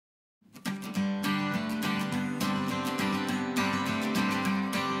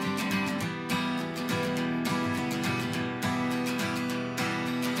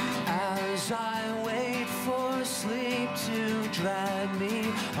drag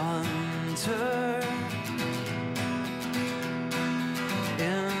me under.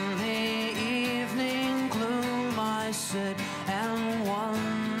 In the evening gloom I sit and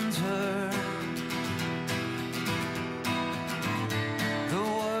wonder. The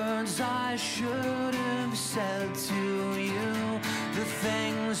words I should have said to you, the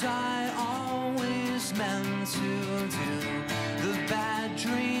things I always meant to do, the bad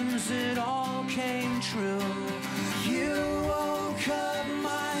dreams, it all came true. You woke up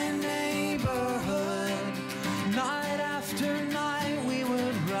my neighborhood, night after night we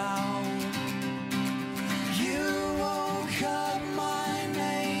would row. You woke up my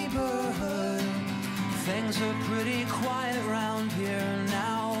neighborhood. Things are pretty quiet round here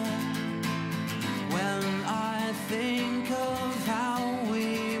now. When I think of how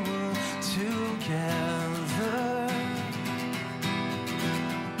we were together,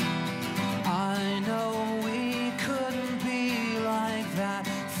 I know we couldn't be like that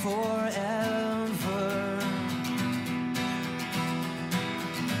forever.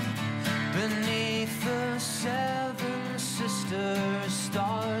 Beneath the seven sister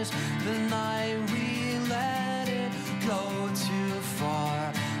stars, the night we let it go too far,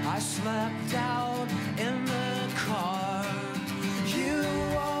 I slept out in the car. You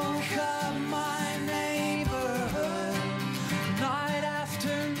woke up my neighborhood, night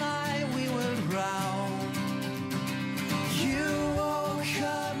after night we would row. You woke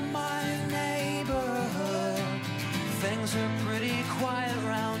up my neighborhood. Things are pretty quiet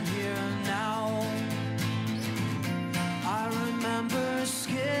round here now. I remember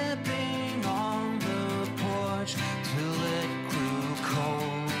skipping on the porch till it grew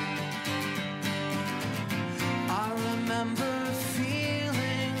cold. I remember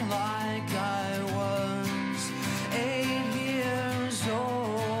feeling like I was 8 years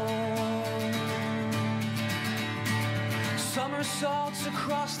old. Somersaults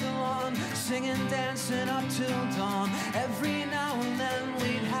across the lawn, singing, dancing up till dawn. Every now and then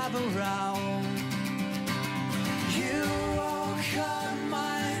we'd have a row. You woke up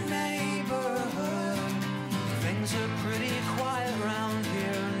my neighborhood. Things are